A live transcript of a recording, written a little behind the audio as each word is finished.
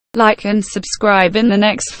Like and subscribe in the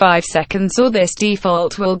next 5 seconds or this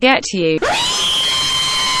default will get you.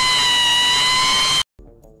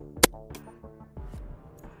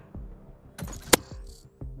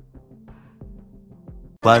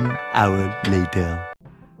 One hour later.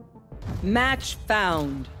 Match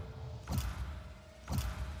found.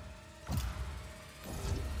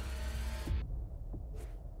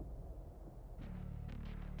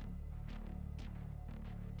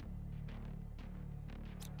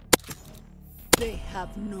 They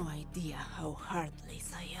have no idea how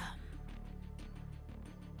heartless I am.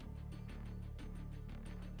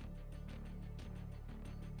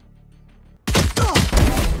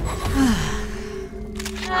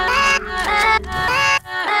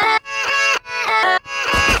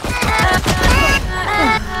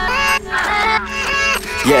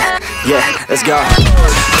 Yeah, let's go.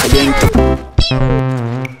 I ain't the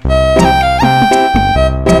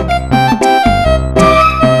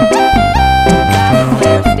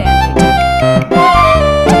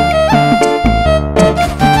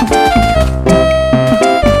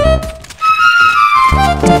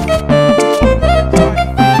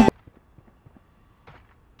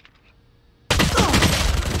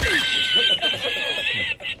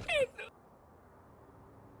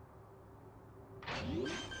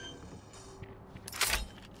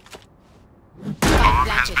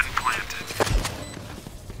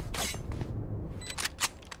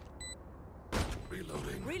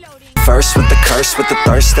First with the curse, with the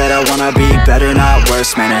thirst that I wanna be better, not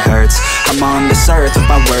worse, man it hurts. I'm on this earth with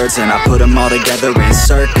my words and I put them all together,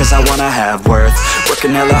 insert, cause I wanna have worth.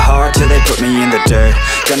 Working hella hard till they put me in the dirt.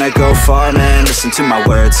 Gonna go far, man, listen to my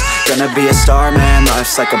words. Gonna be a star, man,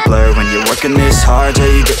 life's like a blur. When you're working this hard till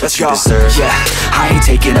you get what you deserve. Yeah, I ain't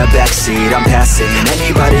taking a backseat, I'm passing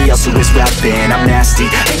anybody else who is rapping. I'm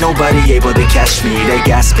nasty, ain't nobody able to catch me. They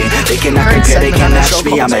gasping, they cannot compare, they can't match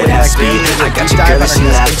me. I'm at half speed, I got your girl and she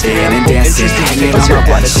laughing and dancing, hanging on my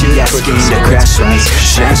butt, she asking to crash with me.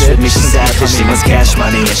 Dance with me, she's savage, she wants cash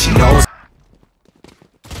money and she knows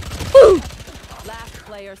Last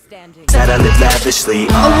player standing. that I live lavishly.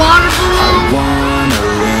 I wanna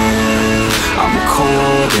live, I'm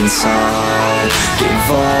cold inside.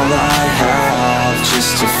 Give all I have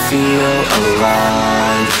just to feel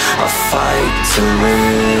alive. I fight to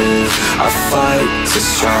live, I fight to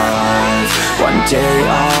strive. One day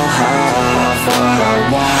I'll have what I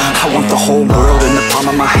want. I want the whole world in the palm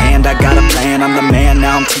of my hand. I got a plan, I'm the man.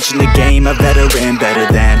 Now I'm teaching the game, a veteran, better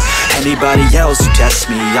than anybody else who tests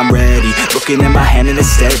me. I'm ready, looking at my hand and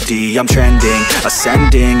it's steady. I'm trending,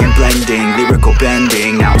 ascending and blending, lyrical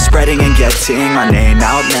bending. Now I'm spreading and getting my name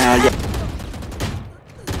out now, yeah.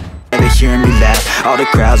 They hearing me laugh, all the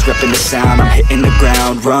crowds repping the sound. I'm hitting the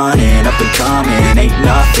ground, running, up and coming, ain't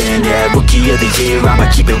nothing, yeah. Rookie of the year, I'ma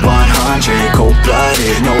keep it 100.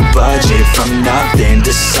 Cold-blooded, no budget, from nothing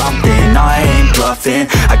to something. I ain't bluffing,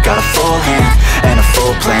 I got a full hand and a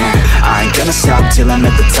full plan. I ain't gonna stop till I'm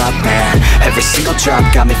at the top, man. Every single drop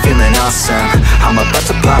got me feeling awesome. I'm about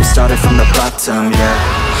to pop, started from the bottom, yeah.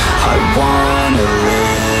 I wanna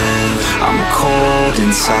live, I'm cold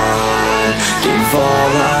inside. Give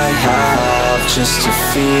all I have just to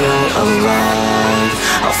feel alive.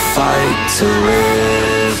 I fight to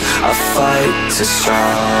live, I fight to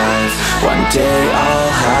strive. One day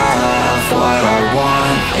I'll have what I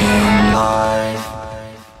want in life.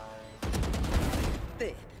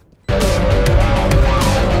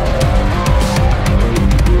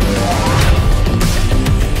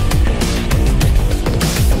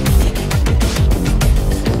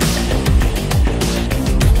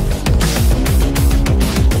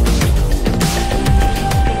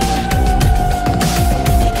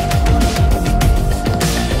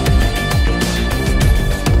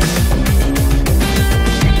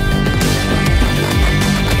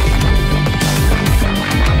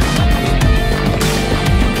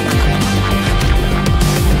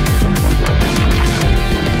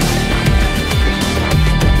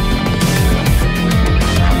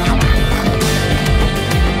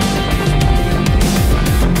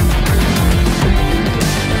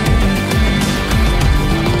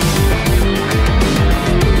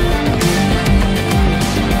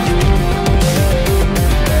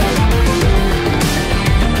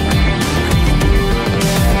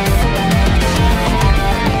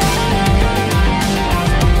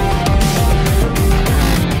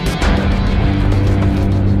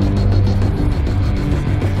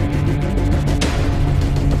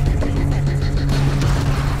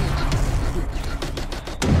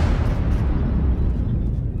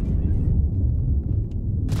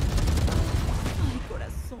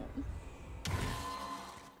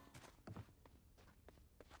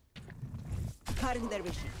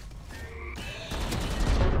 location.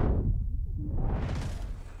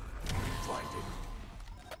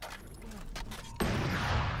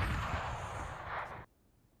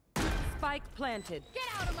 Spike planted. Get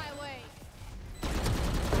out of my way!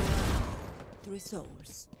 3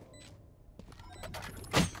 souls.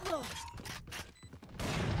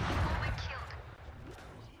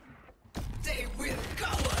 They will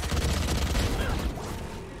cover!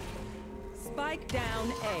 Spike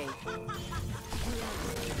down A.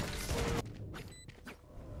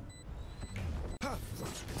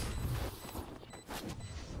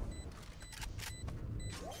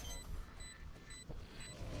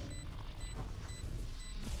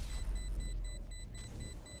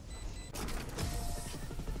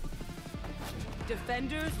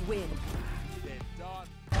 Defenders win.